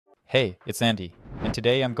Hey, it's Andy, and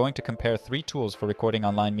today I'm going to compare 3 tools for recording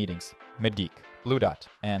online meetings: Meetgeek, Bluedot,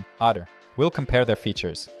 and Otter. We'll compare their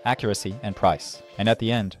features, accuracy, and price. And at the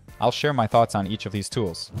end, I'll share my thoughts on each of these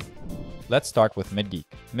tools. Let's start with Meetgeek.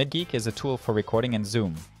 Meetgeek is a tool for recording in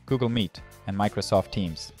Zoom, Google Meet, and Microsoft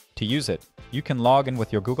Teams. To use it, you can log in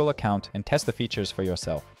with your Google account and test the features for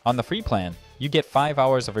yourself. On the free plan, you get 5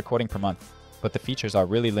 hours of recording per month, but the features are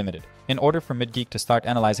really limited. In order for Meetgeek to start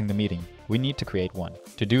analyzing the meeting, we need to create one.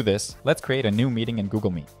 To do this, let's create a new meeting in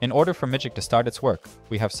Google Meet. In order for Meetgeek to start its work,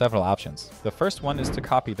 we have several options. The first one is to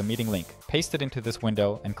copy the meeting link, paste it into this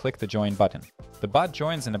window, and click the join button. The bot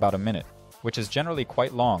joins in about a minute, which is generally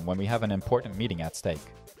quite long when we have an important meeting at stake.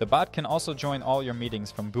 The bot can also join all your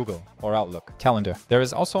meetings from Google or Outlook Calendar. There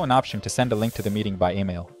is also an option to send a link to the meeting by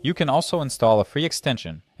email. You can also install a free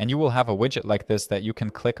extension, and you will have a widget like this that you can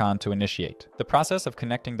click on to initiate the process of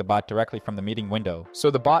connecting the bot directly from the meeting window. So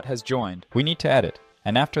the bot has joined. We need to edit,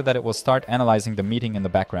 and after that it will start analyzing the meeting in the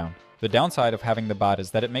background. The downside of having the bot is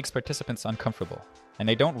that it makes participants uncomfortable, and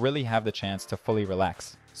they don't really have the chance to fully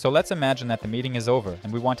relax. So let's imagine that the meeting is over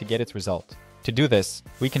and we want to get its result. To do this,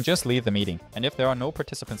 we can just leave the meeting, and if there are no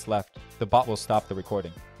participants left, the bot will stop the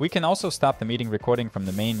recording. We can also stop the meeting recording from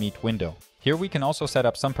the main Meet window. Here we can also set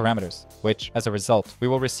up some parameters, which, as a result, we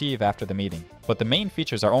will receive after the meeting. But the main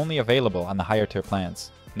features are only available on the higher tier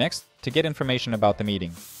plans. Next, to get information about the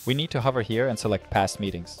meeting, we need to hover here and select Past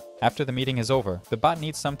Meetings. After the meeting is over, the bot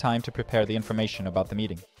needs some time to prepare the information about the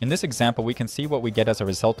meeting. In this example, we can see what we get as a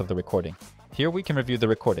result of the recording. Here we can review the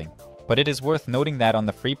recording, but it is worth noting that on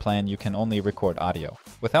the free plan you can only record audio,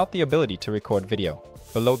 without the ability to record video.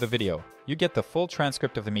 Below the video, you get the full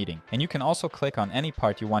transcript of the meeting, and you can also click on any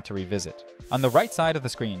part you want to revisit. On the right side of the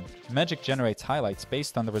screen, Meetgeek generates highlights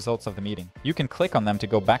based on the results of the meeting. You can click on them to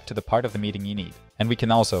go back to the part of the meeting you need. And we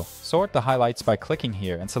can also sort the highlights by clicking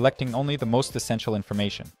here and selecting only the most essential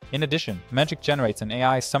information. In addition, Meetgeek generates an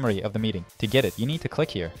AI summary of the meeting. To get it, you need to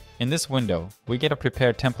click here. In this window, we get a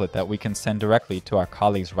prepared template that we can send directly to our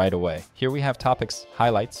colleagues right away. Here we have topics,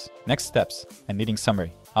 highlights, next steps, and meeting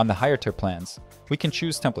summary. On the higher tier plans, we can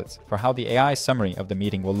choose templates for how the AI summary of the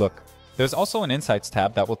meeting will look. There's also an Insights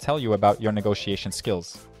tab that will tell you about your negotiation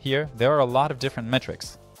skills. Here, there are a lot of different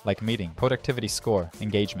metrics, like meeting, productivity score,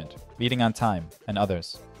 engagement, meeting on time, and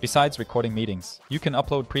others. Besides recording meetings, you can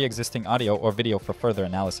upload pre-existing audio or video for further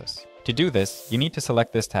analysis. To do this, you need to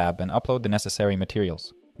select this tab and upload the necessary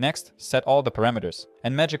materials. Next, set all the parameters,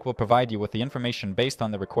 and Meetgeek will provide you with the information based on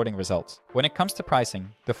the recording results. When it comes to pricing,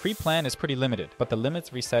 the free plan is pretty limited, but the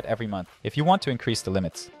limits reset every month if you want to increase the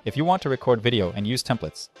limits. If you want to record video and use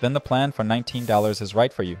templates, then the plan for $19 is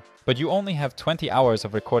right for you. But you only have 20 hours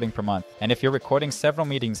of recording per month, and if you're recording several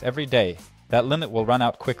meetings every day, that limit will run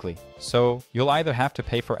out quickly. So you'll either have to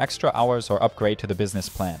pay for extra hours or upgrade to the business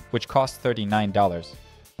plan, which costs $39.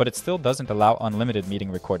 But it still doesn't allow unlimited meeting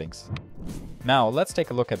recordings. Now, let's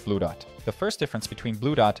take a look at Bluedot. The first difference between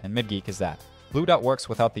Bluedot and Meetgeek is that Bluedot works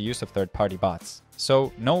without the use of third-party bots,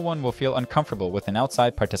 so no one will feel uncomfortable with an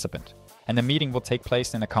outside participant, and the meeting will take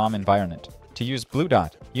place in a calm environment. To use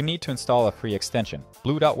Bluedot, you need to install a free extension.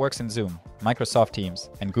 Bluedot works in Zoom, Microsoft Teams,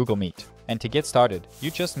 and Google Meet. And to get started, you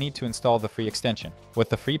just need to install the free extension. With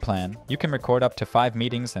the free plan, you can record up to 5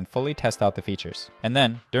 meetings and fully test out the features. And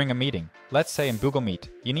then, during a meeting, let's say in Google Meet,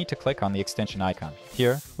 you need to click on the extension icon.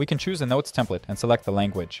 Here, we can choose a notes template and select the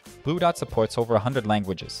language. Bluedot supports over 100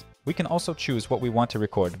 languages. We can also choose what we want to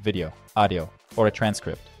record: video, audio, or a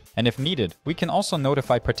transcript. And if needed, we can also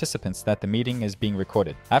notify participants that the meeting is being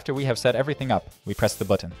recorded. After we have set everything up, we press the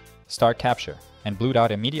button, Start Capture, and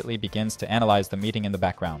Bluedot immediately begins to analyze the meeting in the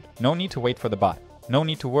background. No need to wait for the bot. No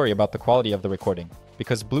need to worry about the quality of the recording,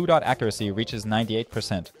 because Bluedot accuracy reaches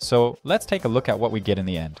 98%. So let's take a look at what we get in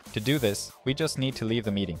the end. To do this, we just need to leave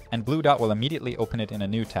the meeting, and Bluedot will immediately open it in a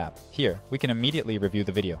new tab. Here, we can immediately review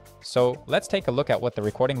the video. So let's take a look at what the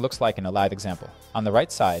recording looks like in a live example. On the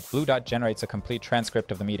right side, Bluedot generates a complete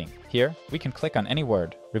transcript of the meeting. Here, we can click on any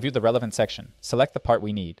word, review the relevant section, select the part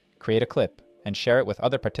we need, create a clip, and share it with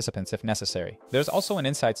other participants if necessary. There's also an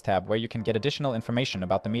Insights tab where you can get additional information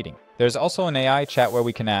about the meeting. There's also an AI chat where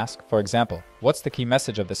we can ask, for example, what's the key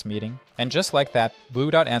message of this meeting? And just like that,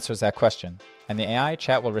 Bluedot answers that question, and the AI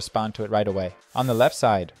chat will respond to it right away. On the left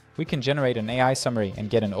side, we can generate an AI summary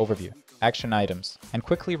and get an overview, action items, and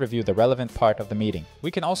quickly review the relevant part of the meeting.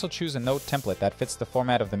 We can also choose a note template that fits the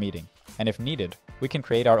format of the meeting, and if needed, we can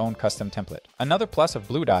create our own custom template. Another plus of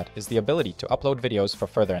Bluedot is the ability to upload videos for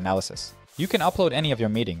further analysis. You can upload any of your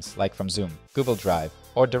meetings, like from Zoom, Google Drive,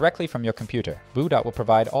 or directly from your computer. Bluedot will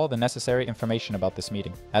provide all the necessary information about this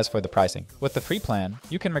meeting. As for the pricing, with the free plan,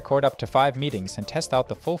 you can record up to 5 meetings and test out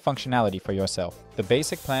the full functionality for yourself. The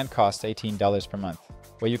basic plan costs $18 per month.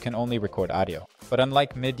 where you can only record audio. But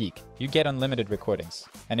unlike Meetgeek, you get unlimited recordings.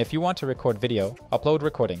 And if you want to record video, upload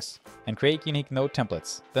recordings, and create unique note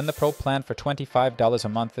templates, then the Pro plan for $25 a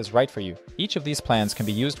month is right for you. Each of these plans can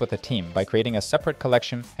be used with a team by creating a separate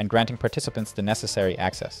collection and granting participants the necessary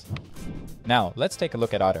access. Now, let's take a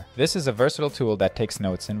look at Otter. This is a versatile tool that takes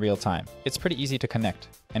notes in real time. It's pretty easy to connect,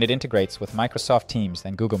 and it integrates with Microsoft Teams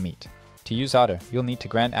and Google Meet. To use Otter, you'll need to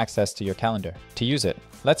grant access to your calendar. To use it,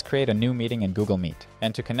 let's create a new meeting in Google Meet.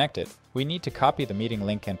 And to connect it, we need to copy the meeting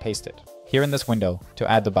link and paste it here in this window to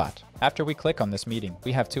add the bot. After we click on this meeting,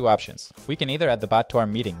 we have two options. We can either add the bot to our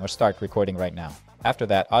meeting or start recording right now. After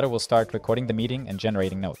that, Otter will start recording the meeting and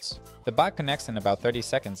generating notes. The bot connects in about 30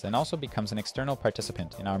 seconds and also becomes an external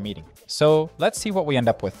participant in our meeting. So let's see what we end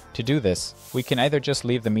up with. To do this, we can either just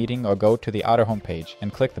leave the meeting or go to the Otter homepage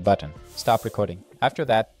and click the button, Stop Recording. After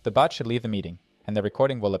that, the bot should leave the meeting and the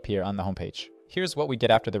recording will appear on the homepage. Here's what we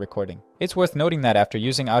get after the recording. It's worth noting that after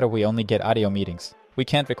using Otter, we only get audio meetings. We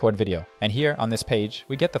can't record video. And here on this page,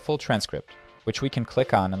 we get the full transcript, which we can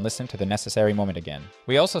click on and listen to the necessary moment again.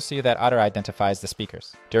 We also see that Otter identifies the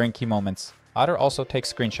speakers. During key moments, Otter also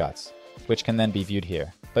takes screenshots, which can then be viewed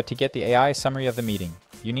here. But to get the AI summary of the meeting,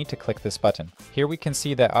 you need to click this button. Here we can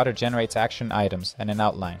see that Otter generates action items and an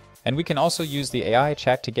outline. And we can also use the AI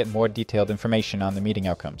chat to get more detailed information on the meeting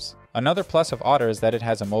outcomes. Another plus of Otter is that it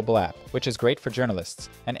has a mobile app, which is great for journalists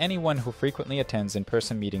and anyone who frequently attends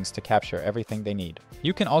in-person meetings to capture everything they need.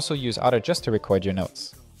 You can also use Otter just to record your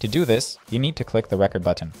notes. To do this, you need to click the record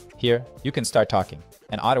button. Here, you can start talking,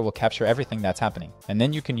 and Otter will capture everything that's happening. And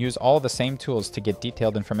then you can use all the same tools to get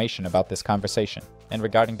detailed information about this conversation. And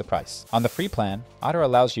regarding the price, on the free plan, Otter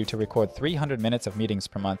allows you to record 300 minutes of meetings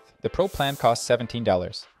per month. The Pro plan costs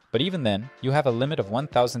 $17. But even then, you have a limit of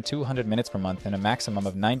 1,200 minutes per month and a maximum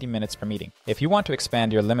of 90 minutes per meeting. If you want to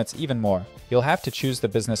expand your limits even more, you'll have to choose the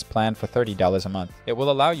business plan for $30 a month. It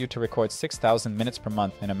will allow you to record 6,000 minutes per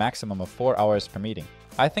month and a maximum of 4 hours per meeting.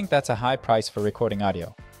 I think that's a high price for recording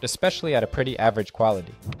audio, especially at a pretty average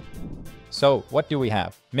quality. So, what do we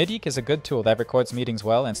have? Meetgeek is a good tool that records meetings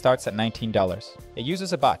well and starts at $19. It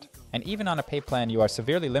uses a bot, and even on a paid plan you are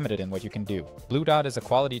severely limited in what you can do. Bluedot is a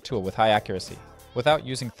quality tool with high accuracy, without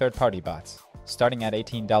using third-party bots, starting at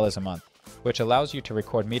 $18 a month, which allows you to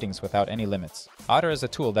record meetings without any limits. Otter is a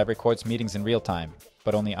tool that records meetings in real time,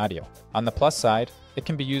 but only audio. On the plus side, it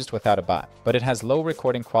can be used without a bot, but it has low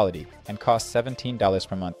recording quality and costs $17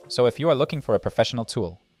 per month. So if you are looking for a professional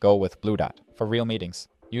tool, go with Bluedot. For real meetings,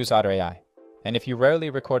 use Otter AI. And if you rarely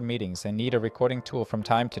record meetings and need a recording tool from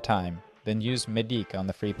time to time, then use Meetgeek on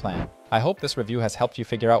the free plan. I hope this review has helped you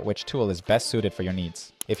figure out which tool is best suited for your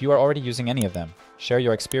needs. If you are already using any of them, share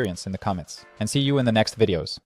your experience in the comments. And see you in the next videos.